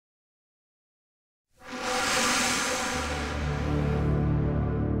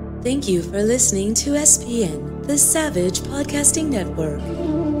Thank you for listening to SPN, the Savage Podcasting Network.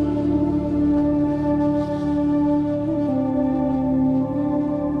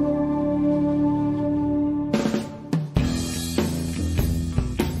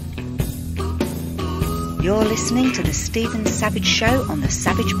 You're listening to The Stephen Savage Show on the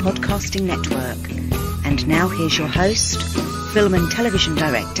Savage Podcasting Network. And now here's your host, film and television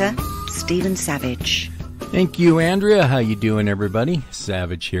director, Stephen Savage. Thank you, Andrea. How you doing, everybody?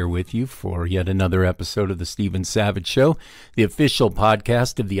 Savage here with you for yet another episode of The Stephen Savage Show, the official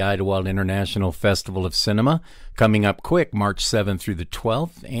podcast of the Idyllwild International Festival of Cinema, coming up quick, March 7th through the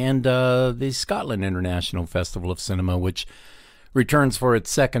 12th, and the Scotland International Festival of Cinema, which returns for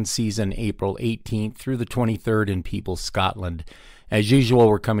its second season April 18th through the 23rd in Peoples, Scotland. As usual,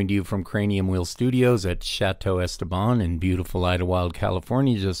 we're coming to you from Cranium Wheel Studios at Chateau Esteban in beautiful Idyllwild,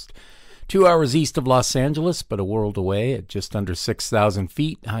 California, just 2 hours east of Los Angeles, but a world away at just under 6,000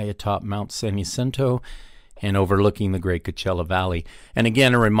 feet high atop Mount San Jacinto and overlooking the Great Coachella Valley. And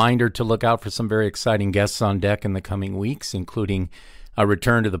again, a reminder to look out for some very exciting guests on deck in the coming weeks, including a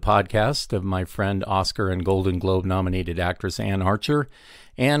return to the podcast of my friend Oscar and Golden Globe nominated actress Anne Archer,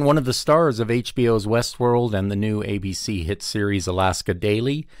 and one of the stars of HBO's Westworld and the new ABC hit series Alaska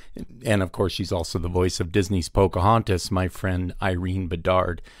Daily. And of course, she's also the voice of Disney's Pocahontas, my friend Irene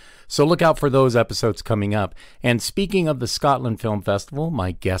Bedard. So look out for those episodes coming up. And speaking of the Scotland Film Festival,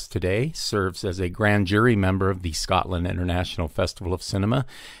 my guest today serves as a grand jury member of the Scotland International Festival of Cinema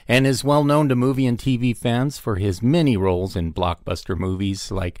and is well known to movie and TV fans for his many roles in blockbuster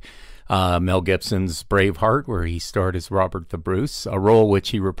movies like Mel Gibson's Braveheart, where he starred as Robert the Bruce, a role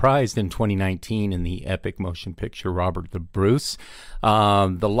which he reprised in 2019 in the epic motion picture Robert the Bruce.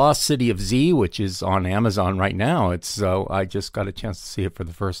 The Lost City of Z, which is on Amazon right now. I just got a chance to see it for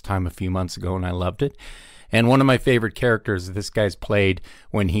the first time a few months ago, and I loved it. And one of my favorite characters this guy's played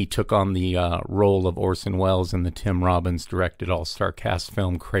when he took on the role of Orson Welles in the Tim Robbins directed all-star cast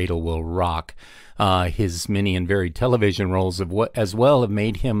film Cradle Will Rock. His many and varied television roles as well have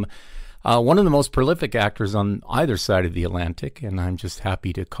made him one of the most prolific actors on either side of the Atlantic, and I'm just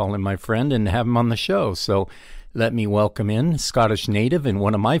happy to call him my friend and have him on the show. So let me welcome in Scottish native and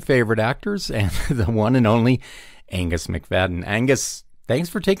one of my favorite actors, and the one and only Angus Macfadyen. Angus, thanks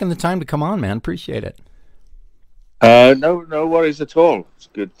for taking the time to come on, man. Appreciate it. No worries at all. It's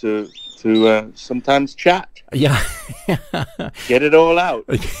good to sometimes chat. Yeah. Get it all out.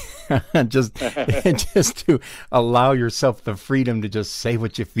 just to allow yourself the freedom to just say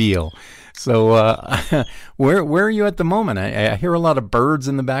what you feel. So where are you at the moment? I hear a lot of birds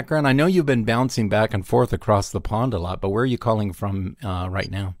in the background. I know you've been bouncing back and forth across the pond a lot, but where are you calling from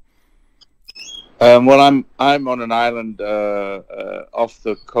right now? Well, I'm on an island off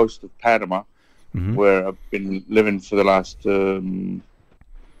the coast of Panama, where I've been living for the last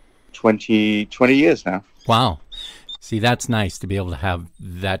 20 years now. Wow. See, that's nice to be able to have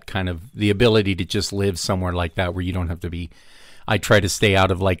that kind of, the ability to just live somewhere like that where you don't have to be, I try to stay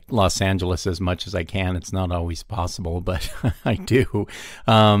out of like Los Angeles as much as I can. It's not always possible, but I do.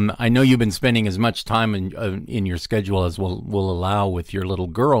 I know you've been spending as much time in your schedule as will allow with your little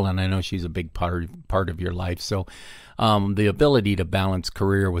girl, and I know she's a big part of your life. So the ability to balance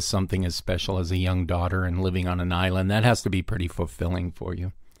career with something as special as a young daughter and living on an island, that has to be pretty fulfilling for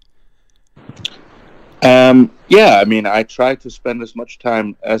you. Yeah, I mean, I try to spend as much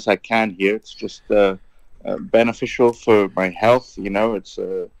time as I can here. It's just beneficial for my health. You know, it's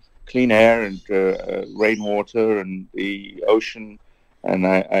clean air and rainwater and the ocean. And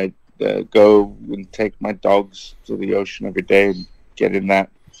I go and take my dogs to the ocean every day and get in that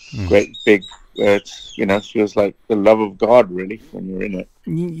great big, it feels like the love of God, really, when you're in it.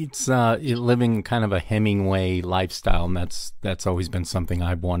 It's living kind of a Hemingway lifestyle, and that's always been something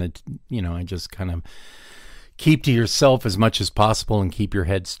I've wanted. I just kind of keep to yourself as much as possible and keep your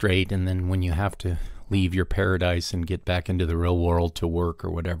head straight. And then when you have to leave your paradise and get back into the real world to work or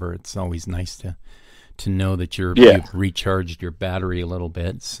whatever, it's always nice to know that you've recharged your battery a little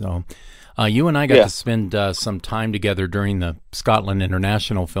bit. So you and I got to spend some time together during the Scotland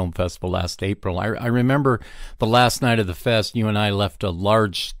International Film Festival last April. I remember the last night of the fest, you and I left a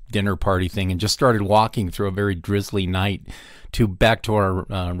large dinner party thing and just started walking through a very drizzly night back to our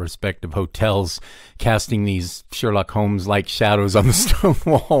respective hotels, casting these Sherlock Holmes-like shadows on the stone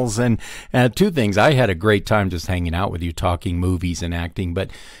walls. And two things. I had a great time just hanging out with you, talking movies and acting,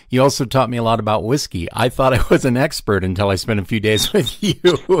 but you also taught me a lot about whiskey. I thought I was an expert until I spent a few days with you.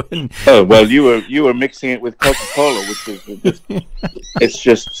 Oh, well, you were mixing it with Coca-Cola, which is it's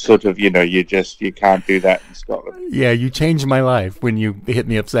just sort of, you can't do that in Scotland. Yeah, you changed my life when you hit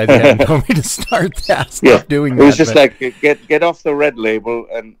me upside they hadn't told me to start that. Stop doing that. It was just like, get off the red label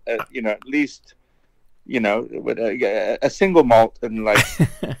and, at least, with a single malt and like,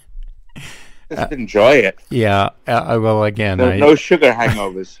 just enjoy it. Yeah. Well, again, no sugar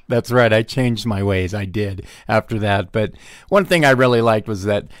hangovers. That's right. I changed my ways. I did after that. But one thing I really liked was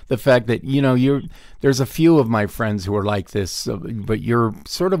that the fact that, there's a few of my friends who are like this, but you're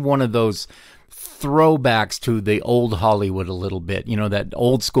sort of one of those throwbacks to the old Hollywood a little bit, that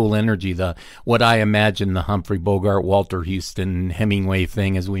old school energy, what I imagine the Humphrey Bogart, Walter Houston, Hemingway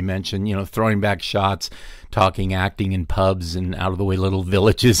thing, as we mentioned, throwing back shots, talking, acting in pubs and out of the way little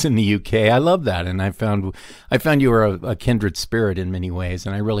villages in the UK. I love that. And I found you were a kindred spirit in many ways.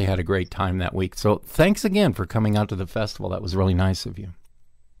 And I really had a great time that week. So thanks again for coming out to the festival. That was really nice of you.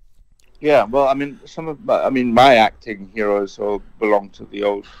 Yeah. Well, my acting heroes all belong to the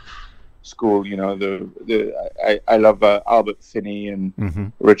old school. I love Albert Finney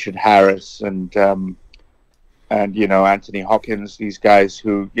and Richard Harris and Anthony Hopkins. These guys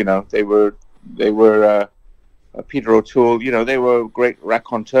who they were Peter O'Toole. They were great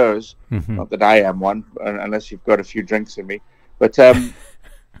raconteurs. Not that I am one, unless you've got a few drinks in me. But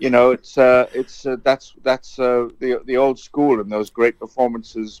it's that's the old school and those great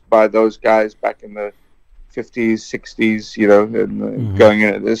performances by those guys back in the 50s, 60s, and going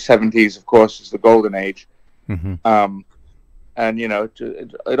into the 70s, of course, is the golden age. And,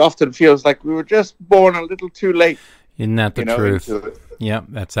 it often feels like we were just born a little too late. Isn't that the truth? Yeah,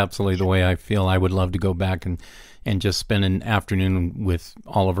 that's absolutely the way I feel. I would love to go back and just spend an afternoon with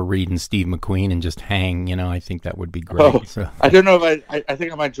Oliver Reed and Steve McQueen and just hang. I think that would be great. Oh, so. I don't know if I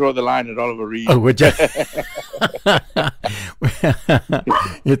think I might draw the line at Oliver Reed. Oh, would you?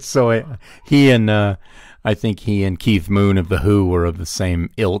 It's so I think he and Keith Moon of The Who were of the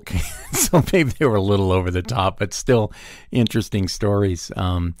same ilk, so maybe they were a little over the top, but still interesting stories.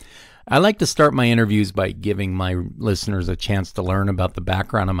 I like to start my interviews by giving my listeners a chance to learn about the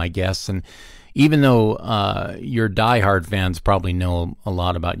background of my guests, and even though your diehard fans probably know a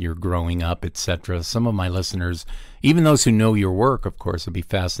lot about your growing up, etc., some of my listeners, even those who know your work, of course, would be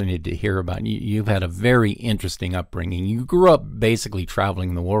fascinated to hear about you. You've had a very interesting upbringing. You grew up basically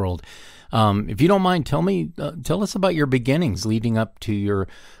traveling the world. If you don't mind, tell us about your beginnings leading up to your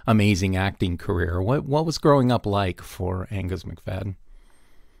amazing acting career. What was growing up like for Angus Macfadyen?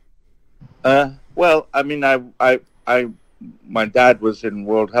 Well, my dad was in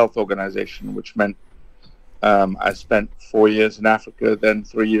World Health Organization, which meant I spent 4 years in Africa, then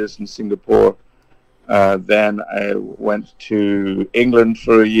 3 years in Singapore. Then I went to England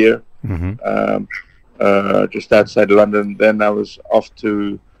for a year, just outside London. Then I was off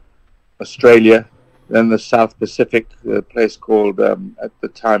to Australia, then the South Pacific, a place called, at the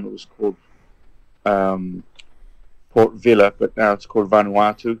time it was called Port Vila, but now it's called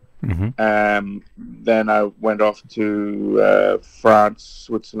Vanuatu. Then I went off to France,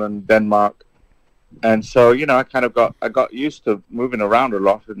 Switzerland, Denmark, and so I kind of got used to moving around a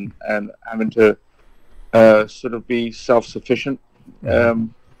lot and having to sort of be self-sufficient,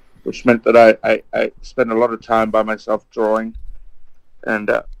 which meant that I spent a lot of time by myself drawing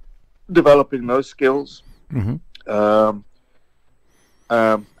and developing those skills, and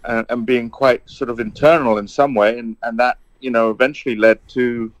being quite sort of internal in some way, and that eventually led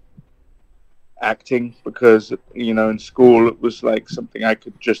to acting, because in school it was like something I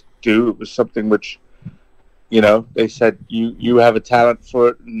could just do. It was something which they said you have a talent for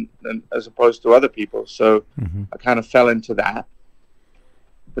it, and as opposed to other people. So I kind of fell into that.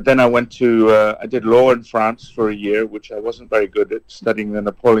 But then I went to I did law in France for a year, which I wasn't very good at, studying the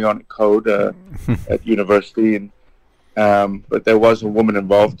Napoleonic Code at university, and but there was a woman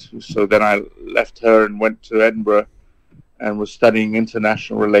involved. So then I left her and went to Edinburgh and was studying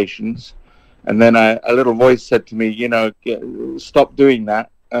international relations. And then a little voice said to me, stop doing that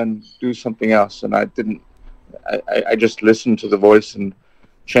and do something else. And I didn't. I just listened to the voice and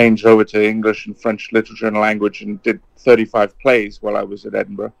changed over to English and French literature and language and did 35 plays while I was at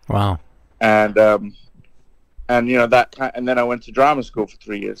Edinburgh. Wow. And and then I went to drama school for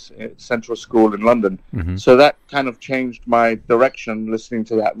 3 years at Central School in London. So that kind of changed my direction, listening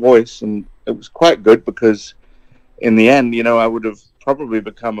to that voice, and it was quite good, because in the end, I would have probably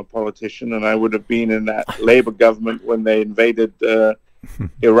become a politician, and I would have been in that Labour government when they invaded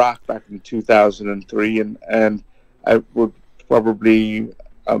Iraq back in 2003, and I would probably,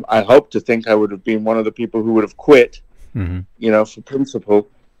 I hope to think I would have been one of the people who would have quit, for principle,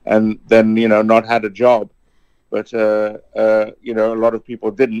 and then, not had a job. But, a lot of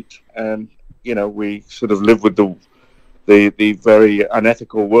people didn't, and, we sort of live with the very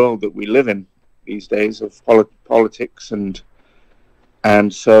unethical world that we live in these days of politics and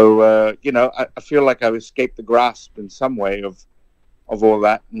And so, I feel like I've escaped the grasp in some way of all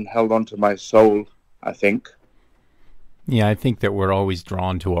that and held on to my soul, I think. Yeah, I think that we're always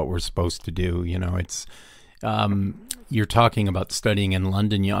drawn to what we're supposed to do. It's you're talking about studying in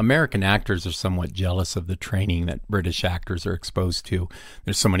London. American actors are somewhat jealous of the training that British actors are exposed to.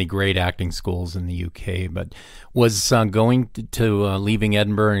 There's so many great acting schools in the UK. But was going to leaving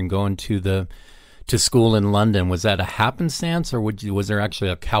Edinburgh and going to school in London, was that a happenstance, or was there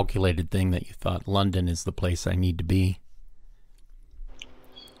actually a calculated thing that you thought London is the place I need to be?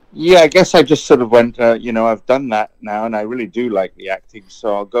 Yeah, I guess I just sort of went, I've done that now, and I really do like the acting,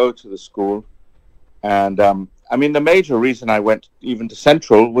 so I'll go to the school. And the major reason I went even to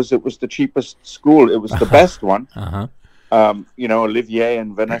Central was it was the cheapest school. It was the best one. Olivier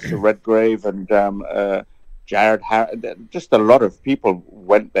and Vanessa Redgrave and Jared Harris, just a lot of people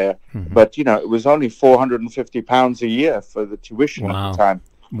went there. Mm-hmm. But, it was only £450 a year for the tuition at the time.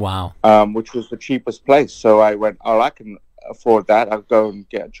 Wow. Which was the cheapest place. So I went, I can afford that. I'll go and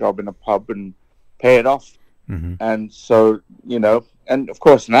get a job in a pub and pay it off. Mm-hmm. And so, and of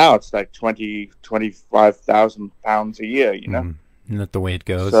course now it's like £25,000 a year, Mm-hmm. Isn't that the way it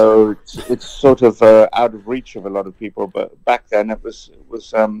goes? So it's sort of out of reach of a lot of people. But back then it was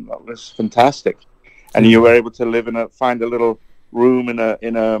fantastic. And you were able to find a little room in a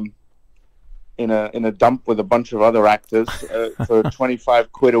dump with a bunch of other actors for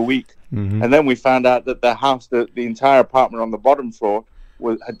 25 quid a week. Mm-hmm. And then we found out that the house, the entire apartment on the bottom floor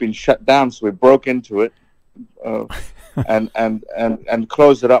had been shut down. So we broke into it and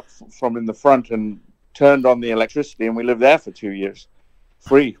closed it up from in the front and turned on the electricity. And we lived there for 2 years,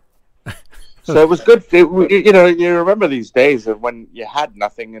 free. So it was good. You remember these days of when you had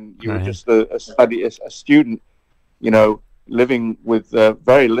nothing and you were just a student, living with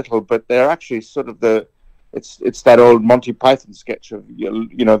very little, but they're actually sort of it's that old Monty Python sketch of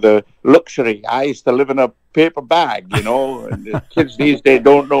the luxury. I used to live in a paper bag, and the kids these days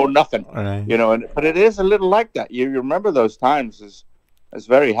don't know nothing, but it is a little like that. You remember those times as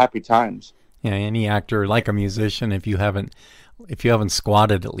very happy times. Yeah, any actor, like a musician, if you haven't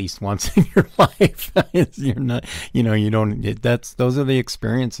squatted at least once in your life, you're not, you don't. Those are the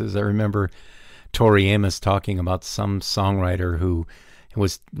experiences. I remember Tori Amos talking about some songwriter who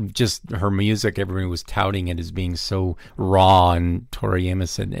was just her music. Everybody was touting it as being so raw, and Tori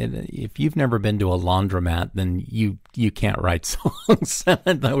Amos said, "If you've never been to a laundromat, then you can't write songs."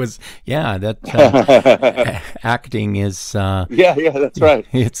 That was acting is that's right.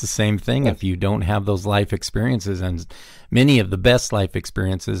 It's the same thing. If you don't have those life experiences, and many of the best life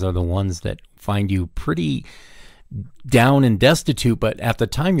experiences are the ones that find you pretty down and destitute, but at the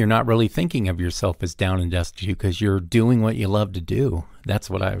time you're not really thinking of yourself as down and destitute because you're doing what you love to do. That's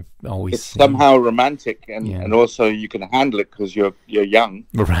what I've always seen. Somehow romantic, and also you can handle it because you're young,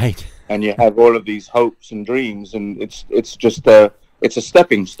 right? And you have all of these hopes and dreams, and it's just it's a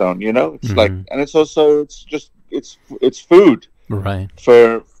stepping stone, It's mm-hmm. like, and it's also it's food, right?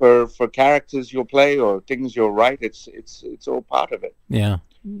 For characters you'll play or things you'll write. It's all part of it. Yeah.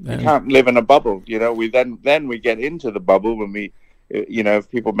 You can't live in a bubble, We then we get into the bubble when we, if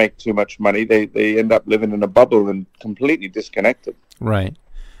people make too much money, they end up living in a bubble and completely disconnected. Right.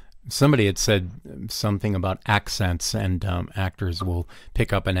 Somebody had said something about accents, and actors will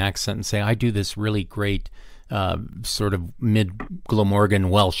pick up an accent and say, "I do this really great sort of mid-Glamorgan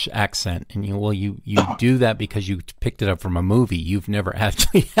Welsh accent," and you do that because you picked it up from a movie. You've never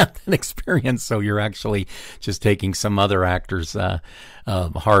actually had that experience, so you're actually just taking some other actor's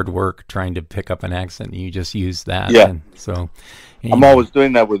hard work trying to pick up an accent, and you just use that. Yeah. And so I'm always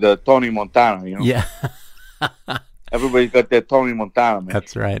doing that with Tony Montana. Yeah. Everybody's got their Tony Montana, man.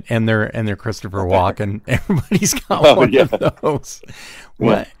 That's right, and they're Christopher Walken. Everybody's got one of those.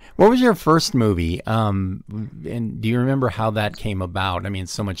 Yeah. What was your first movie? And do you remember how that came about? I mean,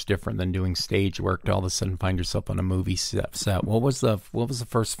 it's so much different than doing stage work to all of a sudden find yourself on a movie set. What was the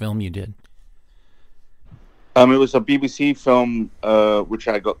first film you did? It was a BBC film which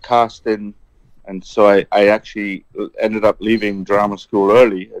I got cast in, and so I actually ended up leaving drama school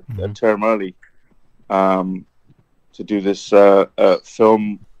early, a term early, to do this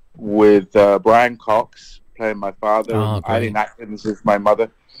film with Brian Cox playing my father. Eileen Atkins is my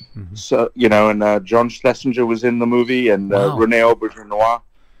mother. Mm-hmm. So, and John Schlesinger was in the movie, and Renee Auberjonois.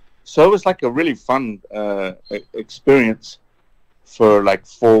 So it was like a really fun experience for like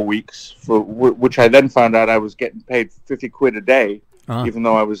 4 weeks, for which I then found out I was getting paid 50 quid a day, even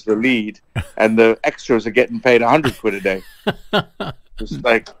though I was the lead, and the extras are getting paid 100 quid a day. It's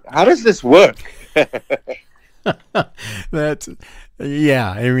like, how does this work? That's,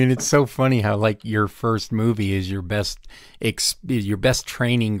 yeah. I mean, it's so funny how like your first movie is your best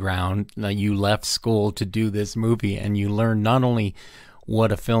training ground. You left school to do this movie, and you learn not only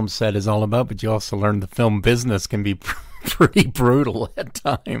what a film set is all about, but you also learn the film business can be pretty brutal at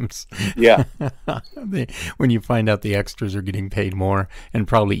times. Yeah. When you find out the extras are getting paid more and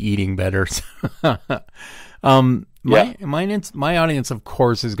probably eating better. My audience, of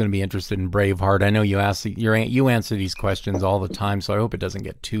course, is going to be interested in Braveheart. I know you answer these questions all the time, so I hope it doesn't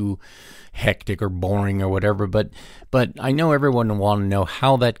get too hectic or boring or whatever. But I know everyone will want to know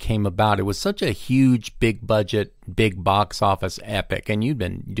how that came about. It was such a huge, big budget, big box office epic, and you'd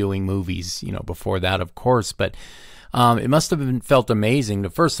been doing movies, before that, of course. But it must have felt amazing.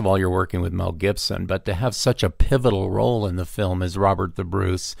 First of all, you're working with Mel Gibson, but to have such a pivotal role in the film as Robert the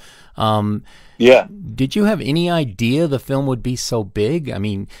Bruce. Yeah. Did you have any idea the film would be so big? I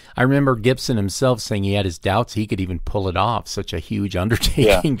mean, I remember Gibson himself saying he had his doubts he could even pull it off, such a huge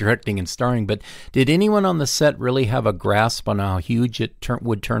undertaking, directing and starring. But did anyone on the set really have a grasp on how huge it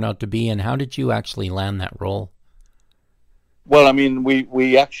would turn out to be, and how did you actually land that role? Well, I mean,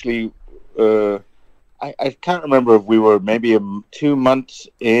 we actually, I can't remember if we were maybe 2 months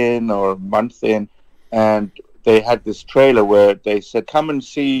in or a month in, and they had this trailer where they said, come and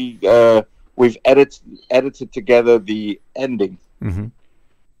see, we've edited together the ending. Mm-hmm.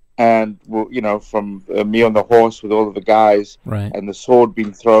 And, from me on the horse with all of the guys, right, and the sword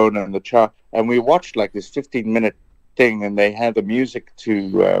being thrown and the char. And we watched like this 15-minute thing, and they had the music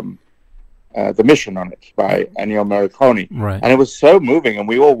to The Mission on it by Ennio Morricone. right, and it was so moving, and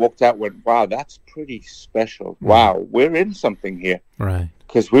we all walked out and went, wow, that's pretty special. Wow, we're in something here. right.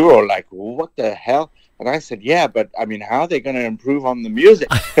 Because we were all like, what the hell? And I said, yeah, but I mean, how are they going to improve on the music?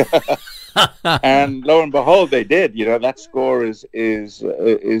 And lo and behold, they did. That score is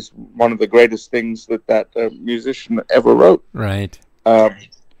one of the greatest things that musician ever wrote. Right.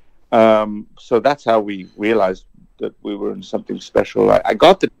 So that's how we realized that we were in something special. I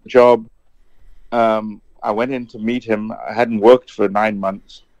got the job. I went in to meet him. I hadn't worked for 9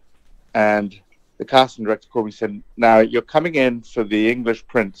 months, and the casting director called me and said, now you're coming in for the English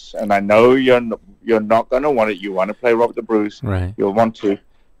Prince, and I know you're not going to want it. You want to play Robert the Bruce. Right. You'll want to,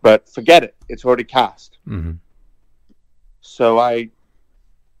 but forget it. It's already cast. Mm-hmm. So I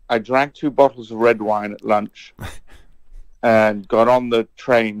drank 2 bottles of red wine at lunch and got on the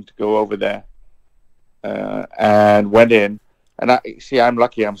train to go over there, and went in. And I'm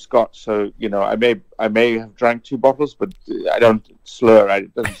lucky. I'm Scots, so I may have drank 2 bottles, but I don't slur.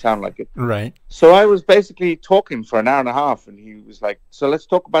 It doesn't sound like it. Right. So I was basically talking for an hour and a half, and he was like, "So let's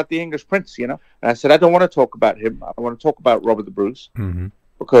talk about the English Prince," And I said, "I don't want to talk about him. I want to talk about Robert the Bruce, mm-hmm,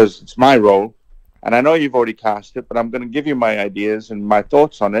 because it's my role, and I know you've already cast it, but I'm going to give you my ideas and my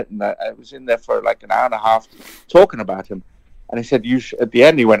thoughts on it." And I was in there for like an hour and a half talking about him, and he said, at the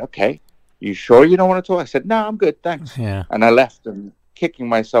end, he went, "Okay. You sure you don't want to talk?" I said, "No, I'm good, thanks." Yeah. And I left, and kicking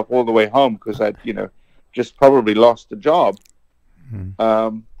myself all the way home because I'd, just probably lost the job.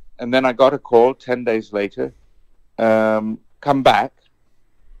 Mm-hmm. And then I got a call 10 days later, come back.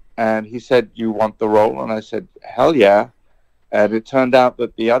 And he said, "You want the role?" And I said, "Hell yeah." And it turned out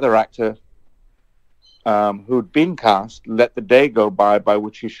that the other actor who'd been cast let the day go by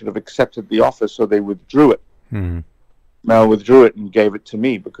which he should have accepted the offer, so they withdrew it. Mm-hmm. Mel withdrew it and gave it to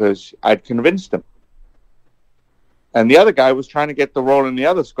me because I'd convinced him. And the other guy was trying to get the role in the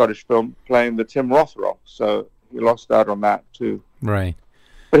other Scottish film, playing the Tim Roth role. So he lost out on that too. Right.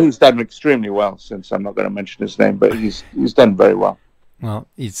 But he's done extremely well since. I'm not going to mention his name, but he's done very well. Well,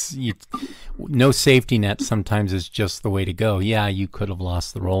 no safety net sometimes is just the way to go. Yeah, you could have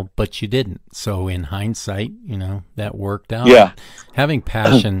lost the role, but you didn't. So in hindsight, that worked out. Yeah. Having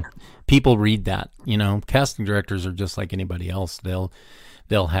passion, people read that. Casting directors are just like anybody else. They'll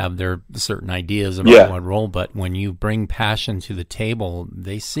have their certain ideas about what role, but when you bring passion to the table,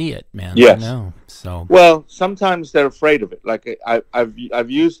 they see it, man. Yes. So. Well, sometimes they're afraid of it. Like I've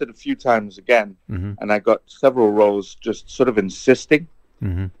used it a few times again, mm-hmm, and I got several roles just sort of insisting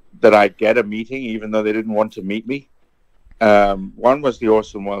mm-hmm, that I get a meeting, even though they didn't want to meet me. One was the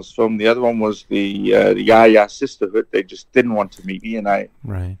Orson Welles film. The other one was the Ya-Ya Sisterhood. They just didn't want to meet me, and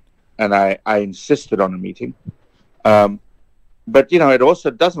I insisted on a meeting. But it also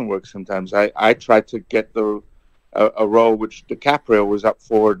doesn't work sometimes. I tried to get a role which DiCaprio was up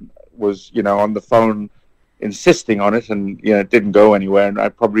for, was on the phone insisting on it, and it didn't go anywhere, and I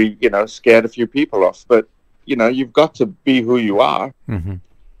probably scared a few people off. But you've got to be who you are, mm-hmm.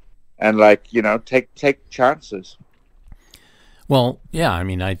 and take chances. Well, yeah, I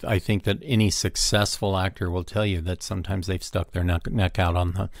mean, I think that any successful actor will tell you that sometimes they've stuck their neck out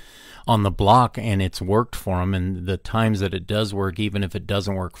on the block, and it's worked for them. And the times that it does work, even if it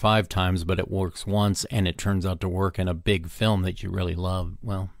doesn't work 5 times, but it works once, and it turns out to work in a big film that you really love,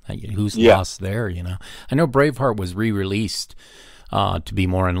 well, who's lost there, you know? I know Braveheart was re-released to be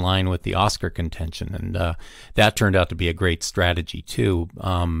more in line with the Oscar contention, and that turned out to be a great strategy too.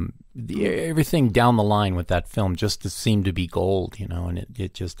 Everything down the line with that film just seemed to be gold, you know, and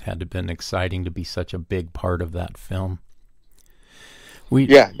it just had to been exciting to be such a big part of that film.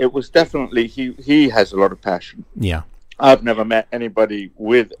 It was definitely, he has a lot of passion. Yeah. I've never met anybody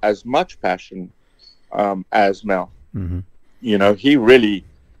with as much passion as Mel. Mm-hmm. You know, he really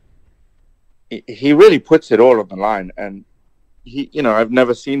puts it all on the line. And I've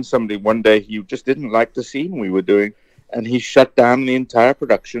never seen somebody, one day he just didn't like the scene we were doing, and he shut down the entire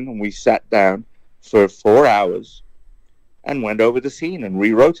production, and we sat down for 4 hours and went over the scene and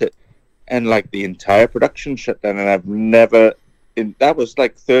rewrote it. And like the entire production shut down, and I've never, that was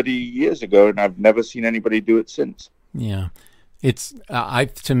like 30 years ago, and I've never seen anybody do it since. Yeah. It's,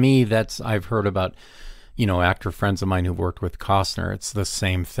 to me, I've heard about, you know, actor friends of mine who've worked with Costner. It's the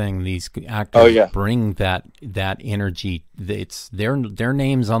same thing. These actors bring that energy. It's their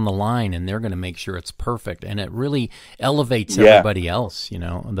name's on the line, and they're going to make sure it's perfect. And it really elevates everybody else. You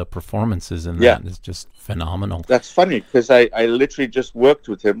know, the performances in that is just phenomenal. That's funny, because I literally just worked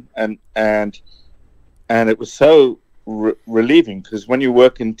with him, and it was so relieving, because when you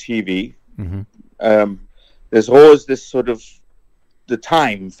work in TV, mm-hmm. There's always this sort of the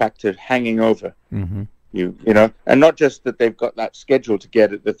time factor hanging over. Mm-hmm. You know, and not just that they've got that schedule to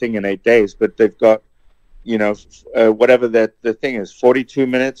get the thing in 8 days, but they've got, you know, whatever the thing is, 42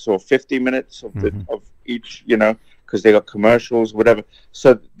 minutes or 50 minutes of of each, you know, because they got commercials, whatever.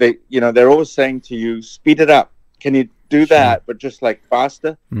 So they, you know, they're always saying to you, speed it up. Can you do that, but just like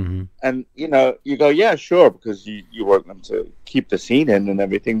faster? Mm-hmm. And, you know, you go, yeah, sure, because you want them to keep the scene in and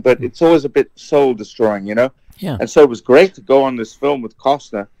everything, but it's always a bit soul destroying, you know? Yeah. And so it was great to go on this film with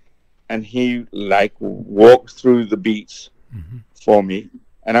Costner, and he like walked through the beats for me,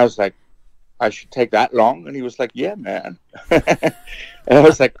 and I was like, I should take that long? And he was like, yeah, man. And I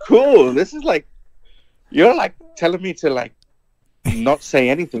was like, cool, this is like, you're like telling me to like not say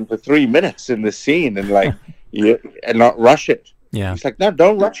anything for 3 minutes in the scene, and like and not rush it. Yeah. He's like, no,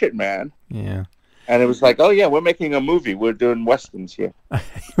 don't rush it, man. Yeah. And it was like, oh yeah, we're making a movie. We're doing westerns here.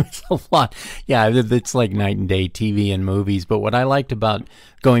 It's a lot. Yeah, it's like night and day, TV and movies. But what I liked about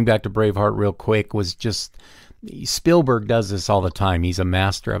going back to Braveheart real quick was just Spielberg does this all the time. He's a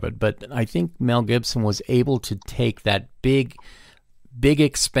master of it. But I think Mel Gibson was able to take that big,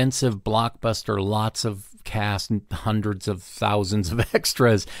 expensive blockbuster, lots of cast, hundreds of thousands of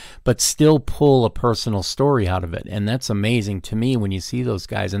extras, but still pull a personal story out of it. And that's amazing to me when you see those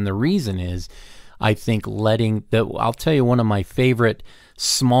guys. And the reason is, I think I'll tell you, one of my favorite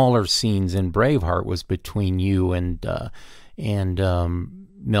smaller scenes in Braveheart was between you and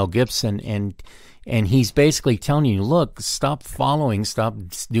Mel Gibson, and he's basically telling you, look, stop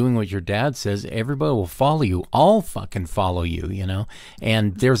doing what your dad says. Everybody will follow you. I'll fucking follow you, you know?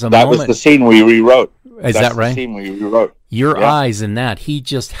 And there's a moment. That was the scene we rewrote. Is that right? The scene we rewrote. Your eyes in that, he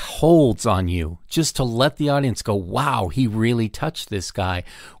just holds on you just to let the audience go, wow, he really touched this guy,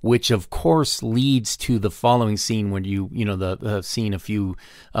 which of course leads to the following scene when you know, the scene a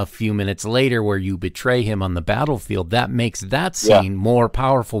few minutes later where you betray him on the battlefield. That makes that scene more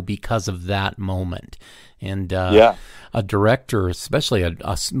powerful because of that moment. And a director, especially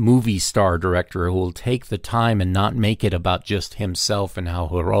a movie star director, who will take the time and not make it about just himself and how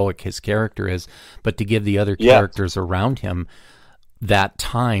heroic his character is, but to give the other characters around him that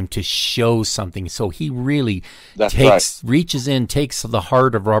time to show something. So he really reaches in, takes the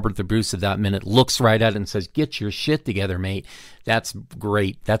heart of Robert the Bruce at that minute, looks right at it and says, get your shit together, mate. That's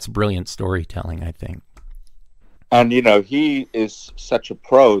great. That's brilliant storytelling, I think. And, you know, he is such a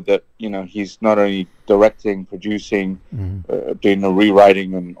pro that, you know, he's not only directing, producing, doing the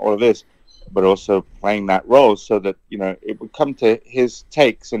rewriting and all of this, but also playing that role so that, you know, it would come to his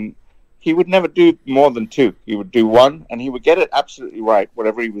takes, and he would never do more than 2. He would do 1, and he would get it absolutely right,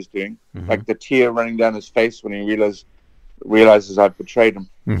 whatever he was doing. Like the tear running down his face when he realizes I've betrayed him.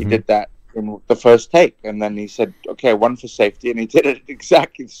 He did that in the first take, and then he said, okay, 1 for safety, and he did it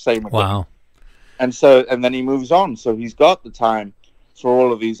exactly the same again. Wow. And then he moves on. So he's got the time for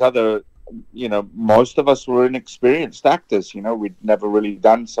all of these other, you know, most of us were inexperienced actors, you know, we'd never really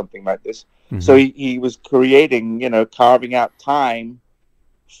done something like this. So he was creating, you know, carving out time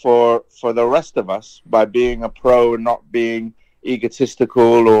for the rest of us by being a pro and not being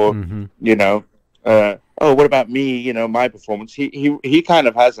egotistical or, you know, oh, what about me? You know, my performance. He kind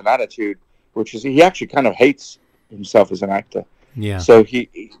of has an attitude, which is he actually kind of hates himself as an actor. Yeah. So he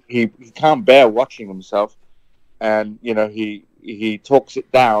can't bear watching himself, and you know he talks it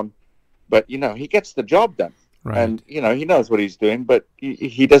down, but you know he gets the job done, Right. and you know he knows what he's doing, but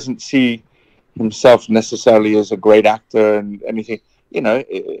he doesn't see himself necessarily as a great actor and anything. You know,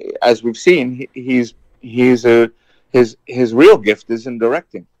 as we've seen, his real gift is in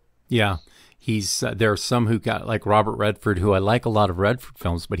directing. Yeah. There are some who got, like Robert Redford, who I like a lot of Redford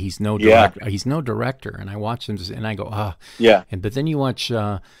films, but he's no Yeah. director. He's no director, and I watch him and I go, Yeah. But then you watch,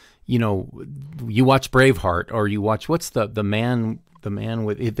 you watch Braveheart, or you watch what's the man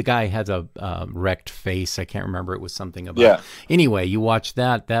with the guy has a wrecked face. I can't remember. It was something about. Yeah. Anyway, you watch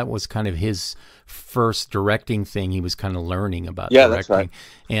that. That was kind of his first directing thing. He was kind of learning about Yeah, directing. that's right.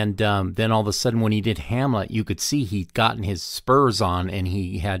 And then all of a sudden, when he did Hamlet, you could see he'd gotten his spurs on and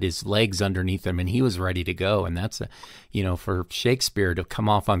he had his legs underneath him, and he was ready to go. And that's for Shakespeare to come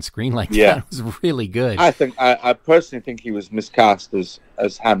off on screen like that was really good. I personally think he was miscast as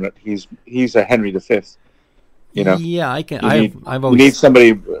Hamlet. He's a Henry V. You know. Yeah, I can. I've You always need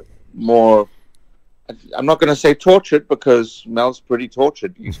somebody more. I'm not going to say tortured, because Mel's pretty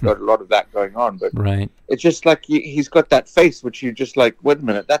tortured. He's got a lot of that going on, but right. it's just like he's got that face, which you just like. Wait a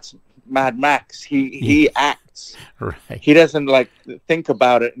minute, that's Mad Max. He acts. Right. He doesn't like think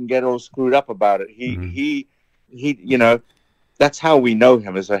about it and get all screwed up about it. He you know, that's how we know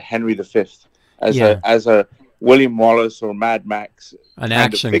him, as a Henry V, as a William Wallace or Mad Max, an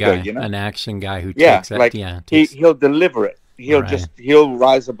action figure, guy, you know? an action guy who Yeah, takes that. like he'll deliver it. He'll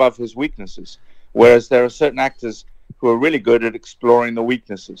rise above his weaknesses. Whereas there are certain actors who are really good at exploring the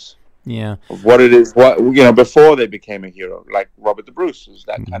weaknesses of what it is, before they became a hero. Like Robert the Bruce was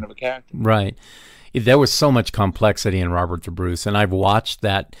that kind of a character. Right. There was so much complexity in Robert the Bruce, and I've watched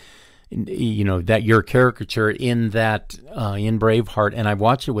that, that your caricature in that in Braveheart, and I've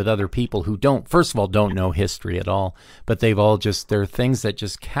watched it with other people who don't know history at all, but there are things that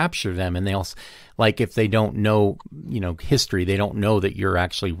just capture them, and they also, like, if they don't know, history, they don't know that you're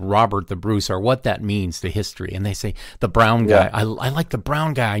actually Robert the Bruce, or what that means to history. And they say, the brown guy, I like the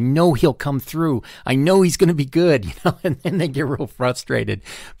brown guy. I know he'll come through. I know he's going to be good, and then they get real frustrated.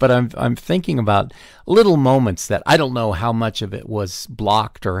 But I'm thinking about little moments that I don't know how much of it was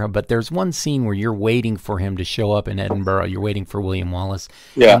blocked, but there's one scene where you're waiting for him to show up in Edinburgh. You're waiting for William Wallace.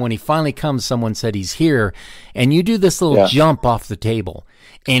 Yeah. And when he finally comes, someone said he's here, and you do this little jump off the table.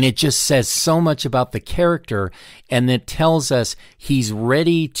 And it just says so much about the character, and it tells us he's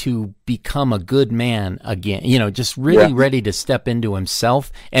ready to become a good man again, just really ready to step into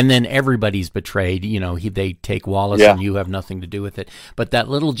himself. And then everybody's betrayed, they take Wallace and you have nothing to do with it. But that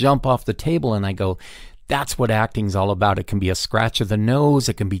little jump off the table, and I go, that's what acting's all about. It can be a scratch of the nose.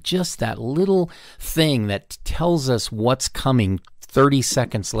 It can be just that little thing that tells us what's coming 30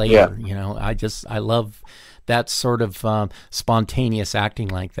 seconds later. I love that sort of spontaneous acting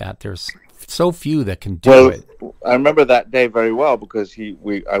like that. There's so few that can do it. I remember that day very well, because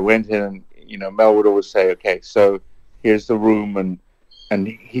I went in, and Mel would always say, okay, so here's the room, and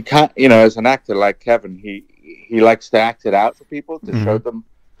he can't, as an actor like Kevin, he likes to act it out for people, to show them,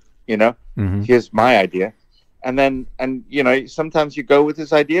 here's my idea. And sometimes you go with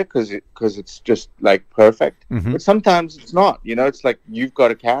his idea because it's just like perfect, but sometimes it's not. It's like you've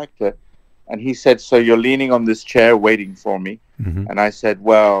got a character. And he said, so you're leaning on this chair waiting for me? And I said,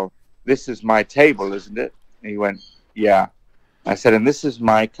 well, this is my table, isn't it? And he went, yeah. I said, and this is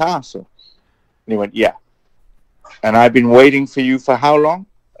my castle? And he went, yeah. And I've been waiting for you for how long?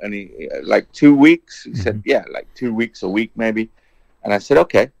 And he, like 2 weeks? He said, yeah, like 2 weeks, a week maybe. And I said,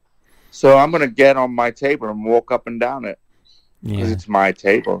 okay. So I'm going to get on my table and walk up and down it. Because it's my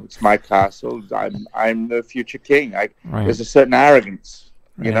table. It's my castle. I'm the future king. There's a certain arrogance,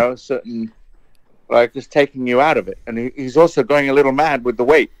 a certain... like just taking you out of it. And he's also going a little mad with the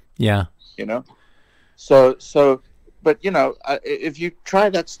weight. Yeah. So, but if you try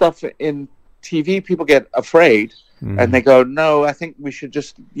that stuff in TV, people get afraid and they go, no, I think we should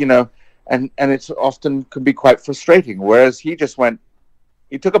just, and it's often could be quite frustrating. Whereas he just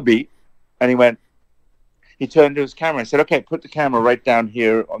he took a beat and he turned to his camera and said, okay, put the camera right down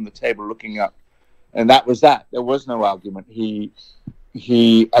here on the table looking up. And that was that. There was no argument.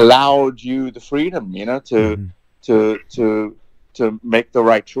 He allowed you the freedom, to make the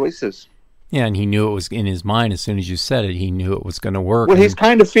right choices. Yeah, and he knew it was in his mind as soon as you said it. He knew it was going to work. Well, he's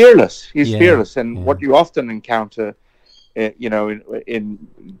kind of fearless. He's fearless, and what you often encounter, in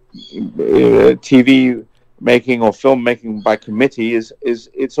TV making or film making by committee is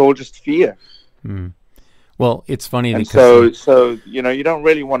it's all just fear. Well, it's funny And because so you know, you don't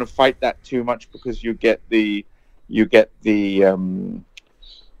really want to fight that too much, because you're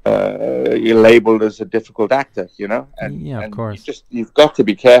labeled as a difficult actor, you know, and yeah, of course. you've got to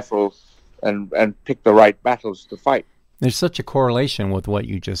be careful and pick the right battles to fight. There's such a correlation with what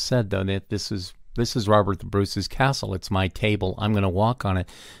you just said, though, that this is Robert the Bruce's castle. It's my table. I'm going to walk on it.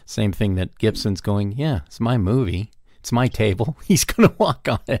 Same thing that Gibson's going, yeah, it's my movie. It's my table. He's going to walk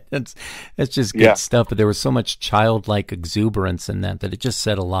on it. That's just good stuff. But there was so much childlike exuberance in that it just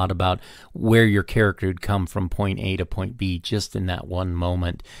said a lot about where your character would come from point A to point B just in that one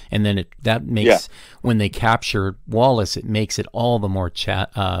moment. And then that makes, when they capture Wallace, it makes it all the more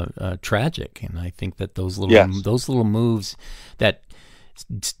tragic. And I think that those little moves that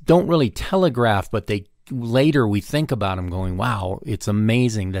don't really telegraph, but they later we think about them going, wow, it's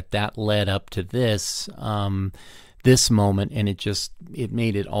amazing that led up to this this moment, and it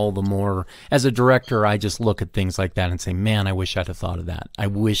made it all the more. As a director, I just look at things like that and say, man, I wish I'd have thought of that. I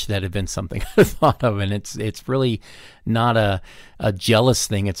wish that had been something I'd thought of. And it's really not a jealous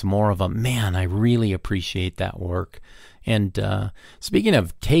thing. It's more of a, man, I really appreciate that work. And speaking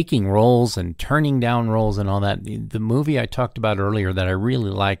of taking roles and turning down roles and all that, the movie I talked about earlier that I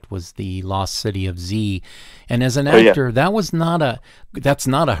really liked was The Lost City of Z. And as an actor, that's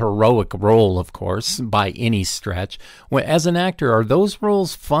not a heroic role, of course, by any stretch. As an actor, are those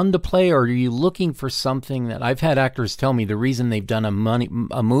roles fun to play, or are you looking for something that I've had actors tell me the reason they've done a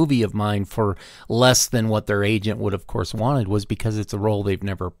movie of mine for less than what their agent would, of course, wanted was because it's a role they've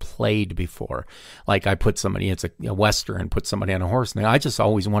never played before. Like I put somebody, it's a Western, put somebody on a horse. And I just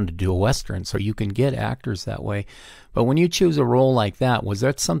always wanted to do a Western, so you can get actors that way. But when you choose a role like that, was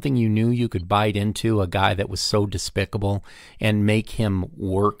that something you knew you could bite into, a guy that was so despicable, and make him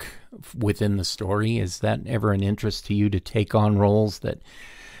work within the story? Is that ever an interest to you, to take on roles that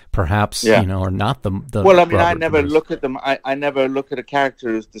perhaps, are not the well, I mean, Robert I never look at them. I never look at a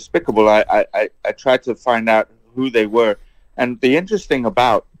character as despicable. I try to find out who they were. And the interesting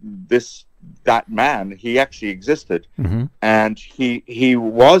about that man, he actually existed. Mm-hmm. And he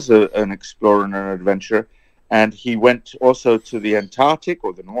was an explorer and an adventurer. And he went also to the Antarctic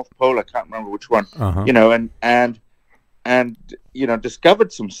or the North Pole. I can't remember which one. Uh-huh. And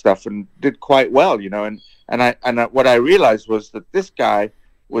discovered some stuff and did quite well. And what I realized was that this guy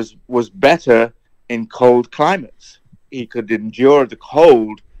was better in cold climates. He could endure the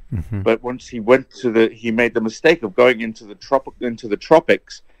cold, mm-hmm. but once he made the mistake of going into the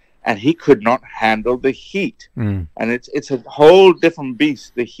tropics. And he could not handle the heat. Mm. And it's a whole different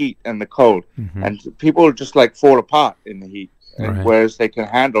beast, the heat and the cold. Mm-hmm. And people just fall apart in the heat, whereas they can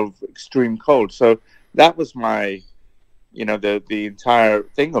handle extreme cold. So that was my, the entire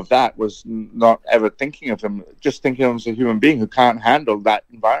thing of that was not ever thinking of him, just thinking of him as a human being who can't handle that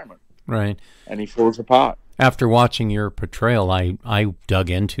environment. Right. And he falls apart. After watching your portrayal, I dug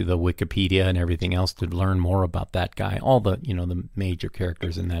into the Wikipedia and everything else to learn more about that guy, all the the major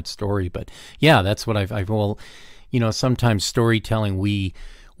characters in that story. But yeah, that's what sometimes storytelling we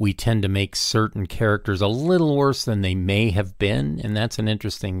tend to make certain characters a little worse than they may have been, and that's an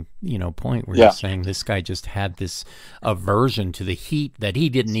interesting point where you're saying this guy just had this aversion to the heat that he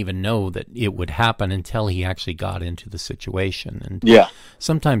didn't even know that it would happen until he actually got into the situation. And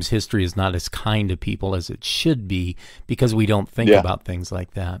sometimes history is not as kind to people as it should be because we don't think about things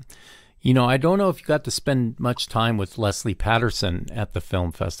like that. I don't know if you got to spend much time with Leslie Patterson at the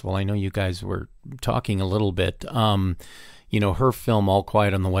film festival. I know you guys were talking a little bit. Her film All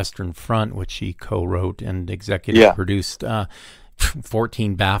Quiet on the Western Front, which she co-wrote and executive produced,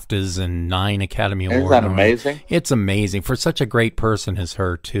 14 BAFTAs and 9 Academy Awards. Isn't that amazing? It's amazing for such a great person as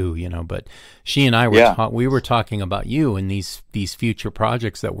her too, But she and I were we were talking about you and these future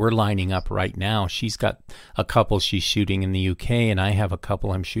projects that we're lining up right now. She's got a couple she's shooting in the UK, and I have a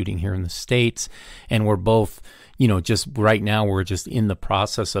couple I'm shooting here in the States, and we're both, just right now we're just in the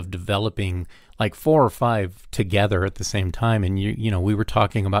process of developing like 4 or 5 together at the same time. And we were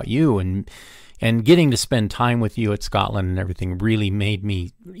talking about you and getting to spend time with you at Scotland and everything really made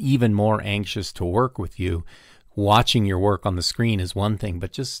me even more anxious to work with you. Watching your work on the screen is one thing,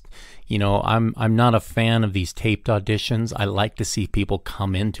 but just, I'm not a fan of these taped auditions. I like to see people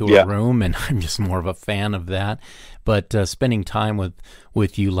come into a room, and I'm just more of a fan of that. But spending time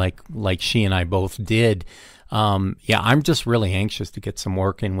with you like she and I both did, I'm just really anxious to get some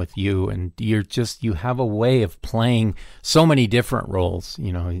work in with you, and you have a way of playing so many different roles.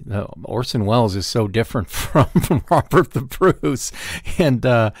 Orson Welles is so different from Robert the Bruce, and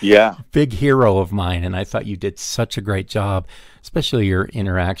big hero of mine, and I thought you did such a great job especially your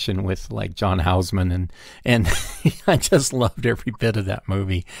interaction with like John Houseman, and I just loved every bit of that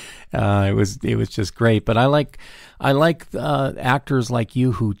movie. It was just great. But I like actors like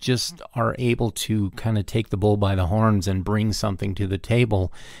you who just are able to kind of take the bull by the horns and bring something to the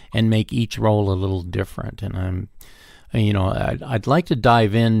table and make each role a little different. And I'd like to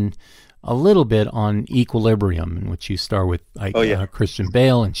dive in a little bit on Equilibrium, in which you star with Christian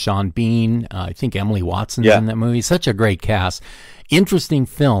Bale and Sean Bean. I think Emily Watson's in that movie. Such a great cast. Interesting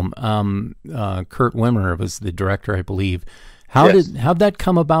film. Kurt Wimmer was the director, I believe. How'd that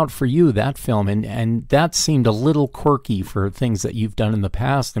come about for you, that film? And that seemed a little quirky for things that you've done in the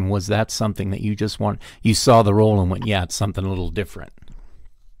past. And was that something that you saw the role and went, yeah, it's something a little different?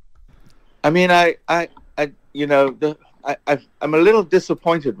 I mean, I'm a little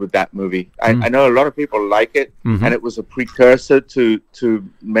disappointed with that movie. I know a lot of people like it, and it was a precursor to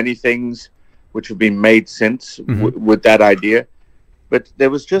many things which have been made since with that idea. But there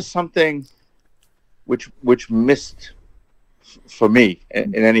was just something which missed for me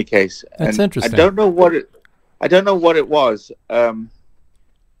in any case. That's interesting. I don't know what it was.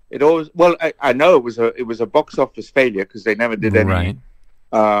 It always I know it was a box office failure because they never did any.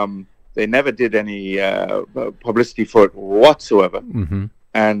 Right. They never did any publicity for it whatsoever,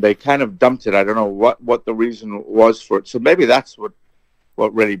 and they kind of dumped it. I don't know what the reason was for it. So maybe that's what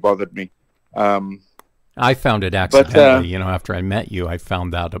really bothered me. I found it accidentally. After I met you, I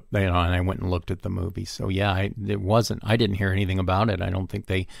found out. And I went and looked at the movie. So yeah, I didn't hear anything about it. I don't think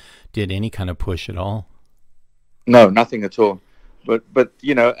they did any kind of push at all. No, nothing at all. But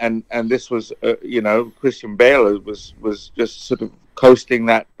and this was Christian Bale was just sort of coasting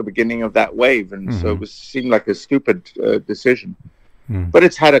the beginning of that wave, and so it seemed like a stupid decision. But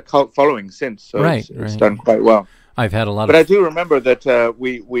it's had a cult following since, so it's done quite well. I've had a lot. But I do remember that I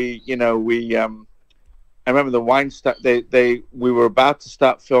remember the Weinstein. We were about to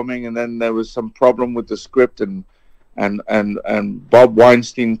start filming, and then there was some problem with the script, and Bob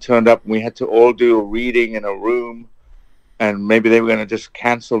Weinstein turned up, and we had to all do a reading in a room. And maybe they were going to just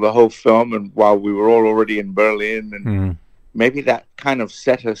cancel the whole film, and while we were all already in Berlin, and maybe that kind of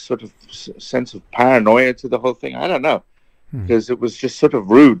set a sort of sense of paranoia to the whole thing. I don't know, because it was just sort of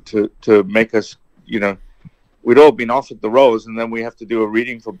rude to make us, we'd all been offered the roles, and then we have to do a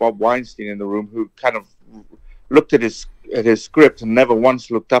reading for Bob Weinstein in the room, who kind of looked at his script and never once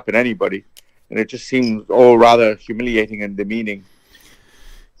looked up at anybody, and it just seemed all rather humiliating and demeaning.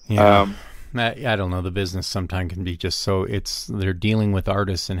 Yeah. I don't know. The business sometimes can be just so they're dealing with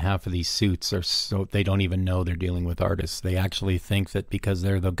artists, and half of these suits are so they don't even know they're dealing with artists. They actually think that because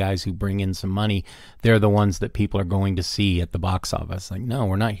they're the guys who bring in some money, they're the ones that people are going to see at the box office. Like, no,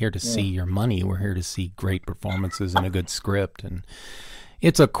 we're not here to see your money. We're here to see great performances and a good script. And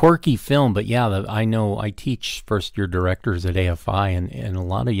it's a quirky film, but I know I teach first-year directors at AFI, and a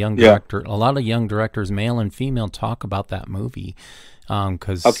lot of young directors, male and female, talk about that movie.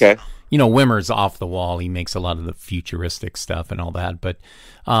 Because Wimmer's off the wall. He makes a lot of the futuristic stuff and all that. But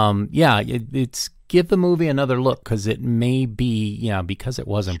it's give the movie another look, because it may be because it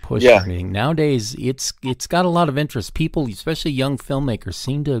wasn't pushed or anything. Nowadays, it's got a lot of interest. People, especially young filmmakers,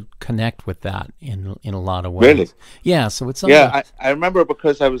 seem to connect with that in a lot of ways. Really? Yeah. So it's I remember,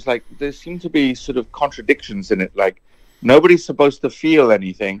 because I was like, there seem to be sort of contradictions in it. Like, nobody's supposed to feel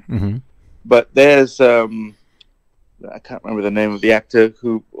anything, but there's I can't remember the name of the actor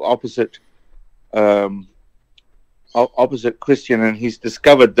who opposite Christian, and he's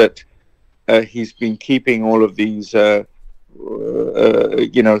discovered that he's been keeping all of these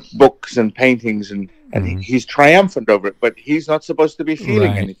books and paintings, and he's triumphant over it, but he's not supposed to be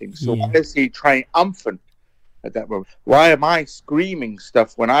feeling anything. So why is he triumphant at that moment? Why am I screaming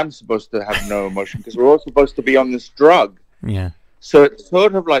stuff when I'm supposed to have no emotion? Because we're all supposed to be on this drug. Yeah. So it's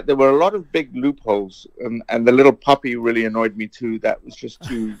sort of like there were a lot of big loopholes, and the little puppy really annoyed me too. That was just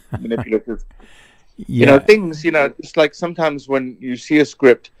too manipulative. Things. It's like sometimes when you see a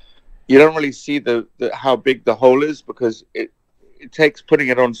script, you don't really see the how big the hole is, because it takes putting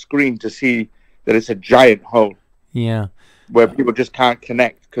it on screen to see that it's a giant hole. Yeah. Where people just can't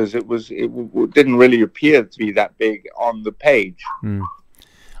connect, because it didn't really appear to be that big on the page.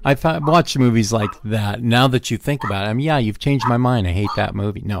 I've watched movies like that. Now that you think about it, I mean, you've changed my mind. I hate that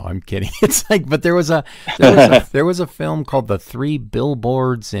movie. No, I'm kidding. It's like, but there was a film called The Three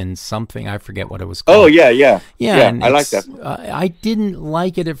Billboards in something. I forget what it was called. Oh yeah. I like that. I didn't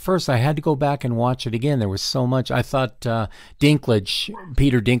like it at first. I had to go back and watch it again. There was so much. I thought Peter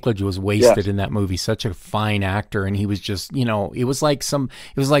Dinklage was wasted in that movie. Such a fine actor, and he was just, it was like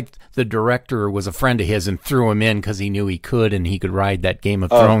the director was a friend of his and threw him in because he knew he could, and he could ride that Game of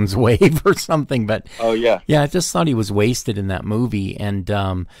Thrones Thrones wave or something. But oh yeah, I just thought he was wasted in that movie, and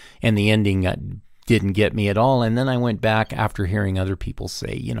the ending didn't get me at all. And then I went back after hearing other people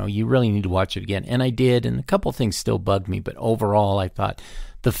say, you really need to watch it again, and I did, and a couple things still bugged me, but overall I thought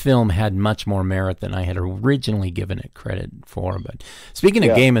the film had much more merit than I had originally given it credit for. But speaking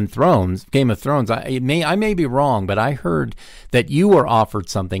of Game of Thrones, I may be wrong, but I heard that you were offered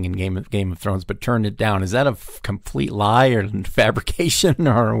something in Game of Thrones, but turned it down. Is that a complete lie or fabrication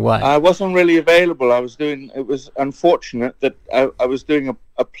or what? I wasn't really available. It was unfortunate that I was doing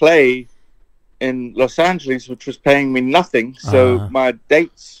a play in Los Angeles, which was paying me nothing. So my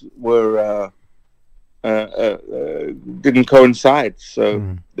dates were didn't coincide.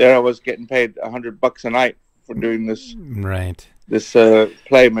 So there I was getting paid $100 a night for doing this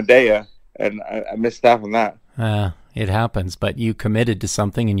play Medea, and I missed out on that. It happens, but you committed to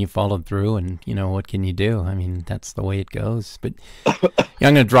something and you followed through, and what can you do? I mean, that's the way it goes. But I'm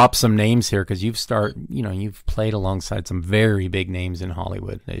going to drop some names here because you've played alongside some very big names in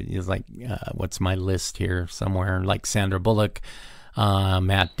Hollywood. It's like, what's my list here somewhere? Like Sandra Bullock,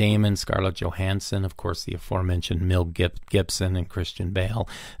 Matt Damon, Scarlett Johansson, of course, the aforementioned Mel Gibson and Christian Bale.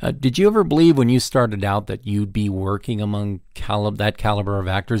 Did you ever believe when you started out that you'd be working among that caliber of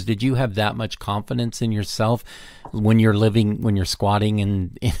actors? Did you have that much confidence in yourself when you're squatting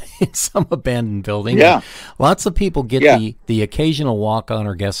in some abandoned building? Yeah. Lots of people get the occasional walk-on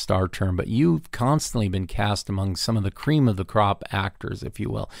or guest star term, but you've constantly been cast among some of the cream of the crop actors, if you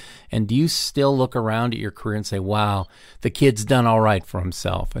will. And do you still look around at your career and say, wow, the kid's done all right for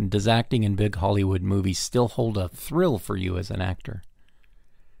himself? And does acting in big Hollywood movies still hold a thrill for you as an actor?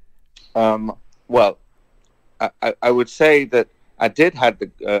 Well, I would say that I did have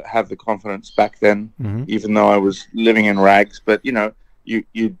the confidence back then, even though I was living in rags. But you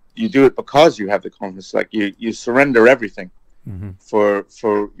do it because you have the confidence. Like you surrender everything for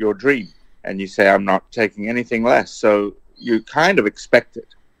your dream, and you say, I'm not taking anything less. So you kind of expect it.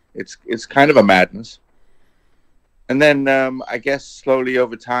 It's kind of a madness. And then I guess slowly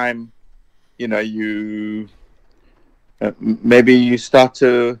over time, you maybe you start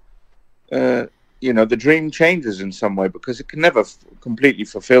to the dream changes in some way, because it can never completely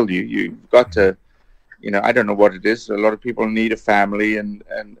fulfill you. You've got to, I don't know what it is. A lot of people need a family, and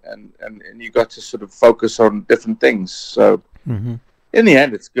you got to sort of focus on different things. So in the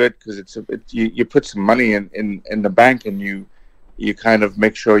end, it's good because you put some money in the bank, and you kind of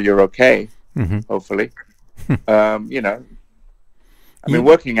make sure you're okay. Hopefully, I mean,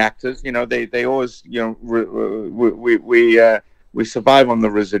 working actors, they always, we survive on the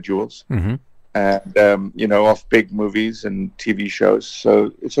residuals. And off big movies and TV shows.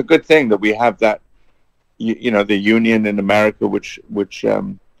 So it's a good thing that we have that, the union in America, which at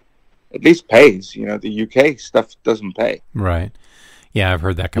least pays. The UK stuff doesn't pay. Right. Yeah, I've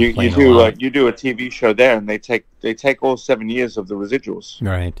heard that complaint a lot. You do a TV show there, and they take all 7 years of the residuals.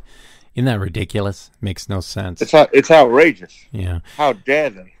 Right. Isn't that ridiculous? Makes no sense. It's outrageous. Yeah. How dare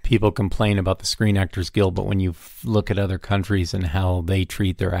they? People complain about the Screen Actors Guild, but when you look at other countries and how they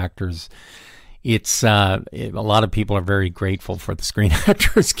treat their actors, it's a lot of people are very grateful for the Screen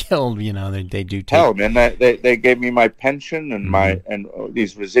Actors Guild. They do. Hell, man, they gave me my pension and and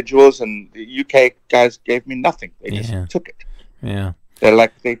these residuals, and the UK guys gave me nothing. They just took it. Yeah. They're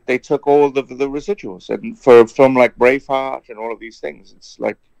like they took all of the residuals, and for a film like Braveheart and all of these things, it's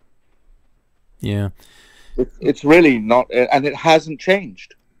like. Yeah. It's really not, and it hasn't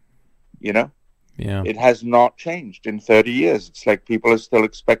changed. Yeah. It has not changed in 30 years. It's like people are still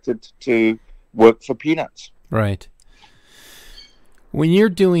expected to work for peanuts. Right. When you're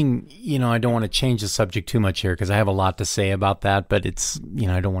doing, I don't want to change the subject too much here because I have a lot to say about that, but it's,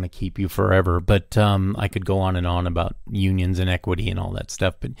 I don't want to keep you forever, but I could go on and on about unions and equity and all that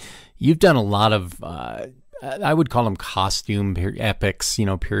stuff, but you've done a lot of, I would call them costume epics,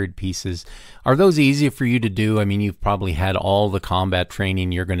 period pieces. Are those easy for you to do? I mean, you've probably had all the combat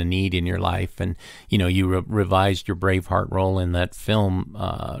training you're going to need in your life. And, you revised your Braveheart role in that film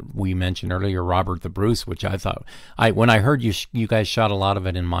we mentioned earlier, Robert the Bruce, which I thought, when I heard you guys shot a lot of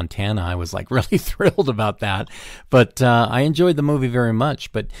it in Montana, I was like really thrilled about that. But I enjoyed the movie very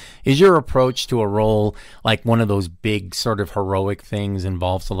much. But is your approach to a role like one of those big sort of heroic things,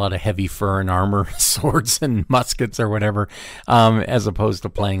 involves a lot of heavy fur and armor, swords and muskets or whatever, as opposed to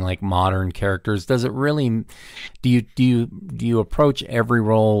playing like modern characters? Does it really? Do you approach every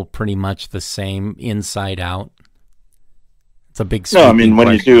role pretty much the same inside out? It's a big. No, I mean,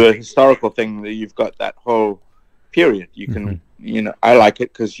 when you do a historical thing, you've got that whole period. You can, I like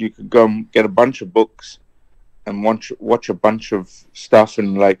it because you could go and get a bunch of books and watch a bunch of stuff,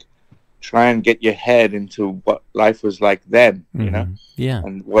 and like try and get your head into what life was like then, you know,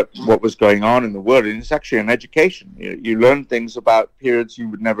 and what was going on in the world. And it's actually an education. You learn things about periods you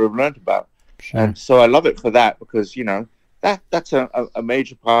would never have learned about. Sure. And so I love it for that, because, you know, that's a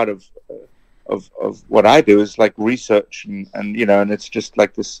major part of what I do, is like research, and you know, and it's just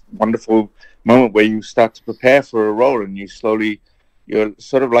like this wonderful moment where you start to prepare for a role, and you're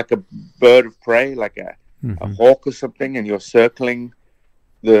sort of like a bird of prey, like a hawk or something, and you're circling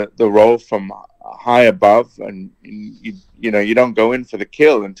the role from high above, and you know, you don't go in for the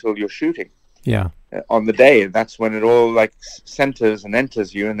kill until you're shooting on the day, and that's when it all like centers and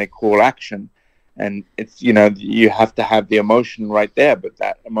enters you, and they call action. And it's, you know, you have to have the emotion right there, but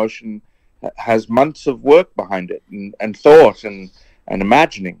that emotion has months of work behind it, and thought and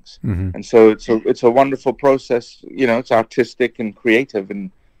imaginings. And so it's a wonderful process. You know, it's artistic and creative, and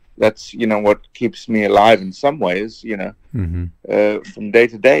that's, you know, what keeps me alive in some ways, you know, from day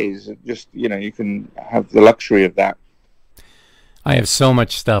to day. Is just, you know, you can have the luxury of that. I have so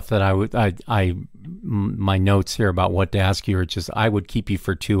much stuff that my notes here about what to ask you are just, I would keep you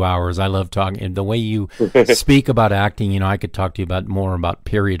for 2 hours. I love talking, and the way you speak about acting, you know, I could talk to you about more about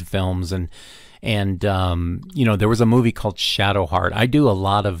period films, and you know, there was a movie called Shadowheart. I do a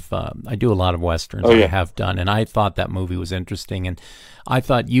lot of westerns. I have done, and I thought that movie was interesting, and I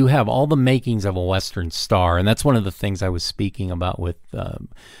thought you have all the makings of a Western star, and that's one of the things I was speaking about with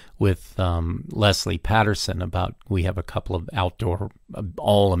Leslie Patterson about. We have a couple of outdoor,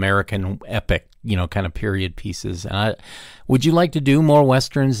 all-American epic, you know, kind of period pieces. And would you like to do more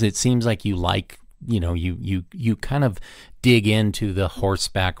westerns? It seems like you like, you know, you kind of dig into the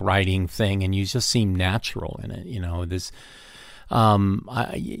horseback riding thing, and you just seem natural in it. You know, this,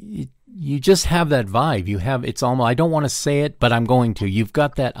 you just have that vibe. You have, it's almost, I don't want to say it, but I'm going to. You've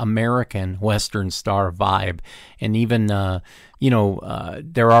got that American Western star vibe, and even, you know,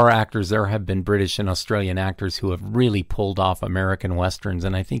 there are actors, there have been British and Australian actors who have really pulled off American Westerns,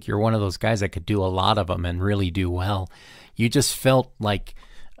 and I think you're one of those guys that could do a lot of them and really do well. You just felt like,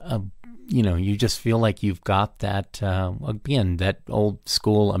 you know, you just feel like you've got that, again, that old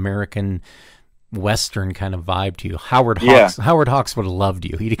school American Western kind of vibe to you. Howard Hawks would have loved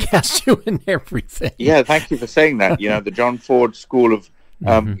you. He'd have cast you in everything. Yeah, thank you for saying that. You know, the John Ford school of,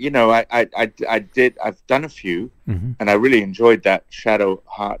 you know, I've done a few, and I really enjoyed that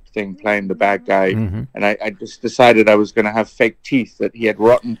Shadowheart thing, playing the bad guy. And I just decided I was going to have fake teeth, that he had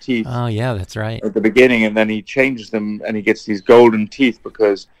rotten teeth. Oh yeah, that's right. At the beginning, and then he changes them, and he gets these golden teeth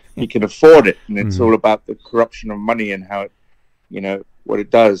because he can afford it. And it's all about the corruption of money and how it, you know, what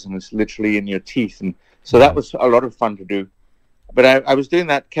it does, and it's literally in your teeth. And so that was a lot of fun to do. But I was doing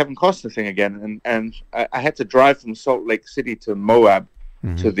that Kevin Costner thing again, and I had to drive from Salt Lake City to Moab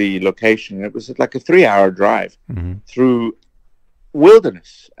to the location. It was like a 3-hour drive through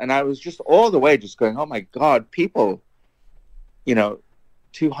wilderness, and I was just all the way just going, oh my God, people, you know,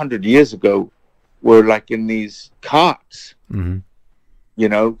 200 years ago were like in these carts, you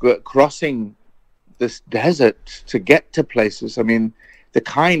know, crossing this desert to get to places. I mean, the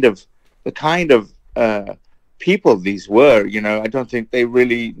kind of people these were, you know, I don't think they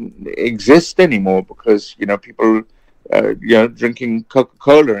really exist anymore, because, you know, people, you know, drinking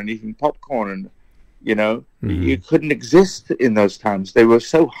Coca-Cola and eating popcorn, and, you know, you couldn't exist in those times. They were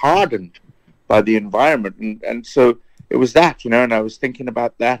so hardened by the environment. And so it was that, you know, and I was thinking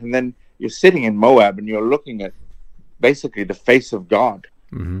about that. And then you're sitting in Moab and you're looking at basically the face of God.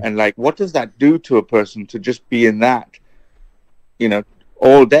 And like, what does that do to a person to just be in that, you know,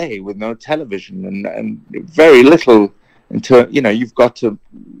 all day with no television and very little until, you know, you've got to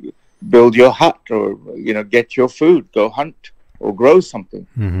build your hut, or, you know, get your food, go hunt or grow something.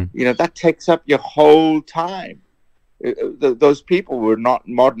 You know, that takes up your whole time. Those people were not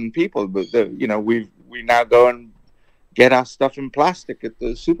modern people, but, you know, we now go and get our stuff in plastic at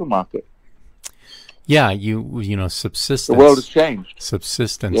the supermarket. Yeah, you know, subsistence. The world has changed.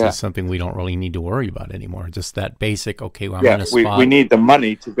 Subsistence is something we don't really need to worry about anymore. Just that basic. Okay, well, I'm going to spot. We need the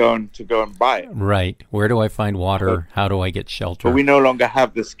money to go and buy it. Right. Where do I find water? How do I get shelter? But we no longer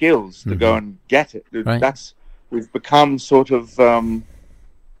have the skills to go and get it. Right. We've become sort of,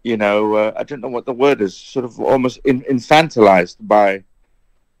 you know, I don't know what the word is. Sort of almost infantilized by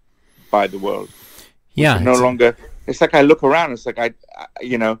the world. Yeah. No longer. It's like I look around. It's like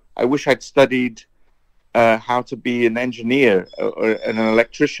I wish I'd studied how to be an engineer or an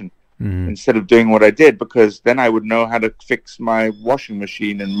electrician instead of doing what I did, because then I would know how to fix my washing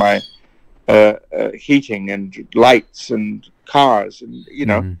machine and my heating and lights and cars, and, you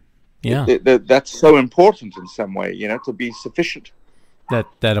know, that's so important in some way, you know, to be sufficient.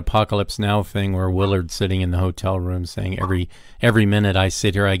 that Apocalypse Now thing where Willard's sitting in the hotel room saying every minute I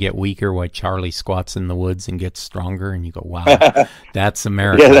sit here I get weaker while Charlie squats in the woods and gets stronger, and you go, wow, that's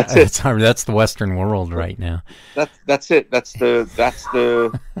America. Yeah, that's it. That's the Western world right now. That's it. That's it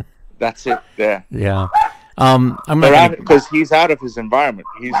there. Yeah. I'm not because he's out of his environment.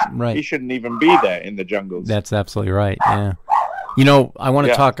 Right. He shouldn't even be there in the jungles. That's absolutely right. Yeah. You know, I want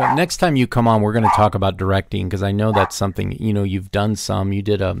to talk next time you come on. We're going to talk about directing, because I know that's something, you know, you've done some. You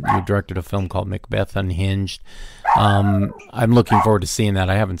directed a film called Macbeth Unhinged. I'm looking forward to seeing that.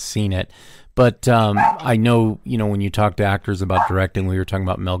 I haven't seen it, but I know, you know, when you talk to actors about directing, we were talking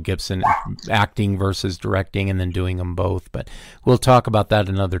about Mel Gibson acting versus directing, and then doing them both. But we'll talk about that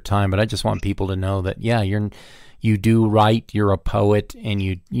another time. But I just want people to know that you do write, you're a poet, and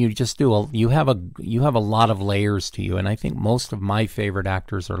you just do you have a lot of layers to you, and I think most of my favorite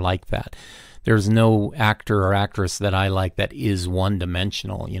actors are like that. There's no actor or actress that I like that is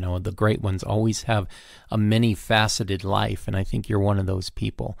one-dimensional. You know, the great ones always have a many-faceted life, and I think you're one of those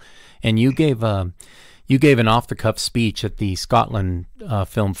people. And you gave an off-the-cuff speech at the Scotland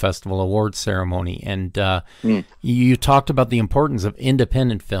Film Festival Awards ceremony, and you talked about the importance of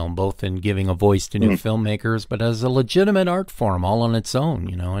independent film, both in giving a voice to new filmmakers, but as a legitimate art form all on its own,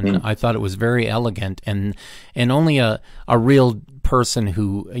 you know. And I thought it was very elegant, and only a real person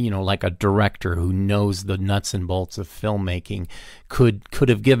who, you know, like a director who knows the nuts and bolts of filmmaking could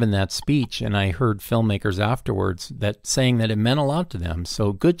have given that speech. And I heard filmmakers afterwards saying that it meant a lot to them.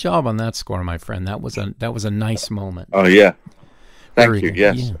 So good job on that score, my friend. That was a nice moment. Oh yeah, thank Very you. good.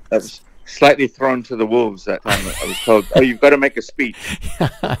 Yes, Yeah. that was slightly thrown to the wolves that time. I was told, "Oh, you've got to make a speech."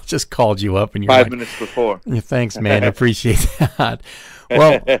 I just called you up, and you're 5 like, minutes before. Yeah, thanks, man. I appreciate that.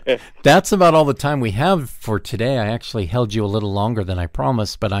 Well, that's about all the time we have for today. I actually held you a little longer than I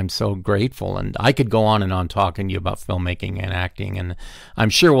promised, but I'm so grateful. And I could go on and on talking to you about filmmaking and acting, and I'm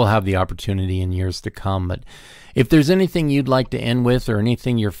sure we'll have the opportunity in years to come. But if there's anything you'd like to end with, or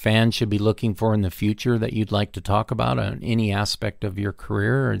anything your fans should be looking for in the future that you'd like to talk about on any aspect of your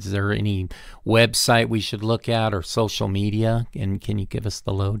career, or is there any website we should look at, or social media? And can you give us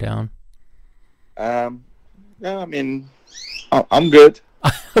the lowdown? No, I mean, I'm good.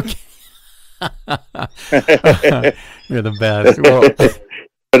 You're the best. Well,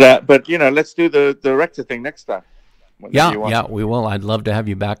 but you know, let's do the director thing next time. Yeah, we will. I'd love to have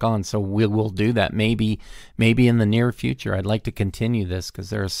you back on, so we'll do that. Maybe in the near future. I'd like to continue this,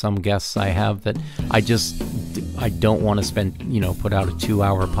 because there are some guests I have that I don't want to put out a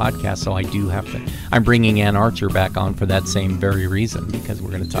 2-hour podcast, so I do have to. I'm bringing Ann Archer back on for that same very reason, because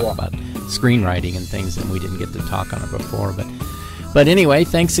we're going to talk about screenwriting and things, and we didn't get to talk on it before. But anyway,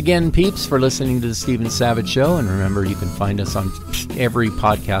 thanks again, peeps, for listening to the Stephen Savage Show. And remember, you can find us on every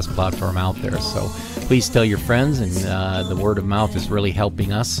podcast platform out there. So please tell your friends, and the word of mouth is really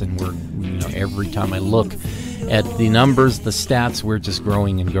helping us. And we're, every time I look at the numbers, the stats, we're just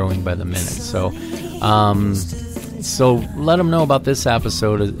growing and growing by the minute. So let them know about this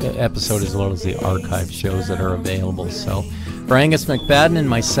episode as well as the archive shows that are available. So for Angus Macfadyen and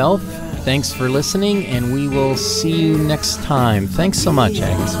myself, thanks for listening, and we will see you next time. Thanks so much,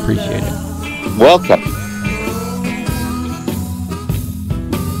 Angus. Appreciate it. Welcome.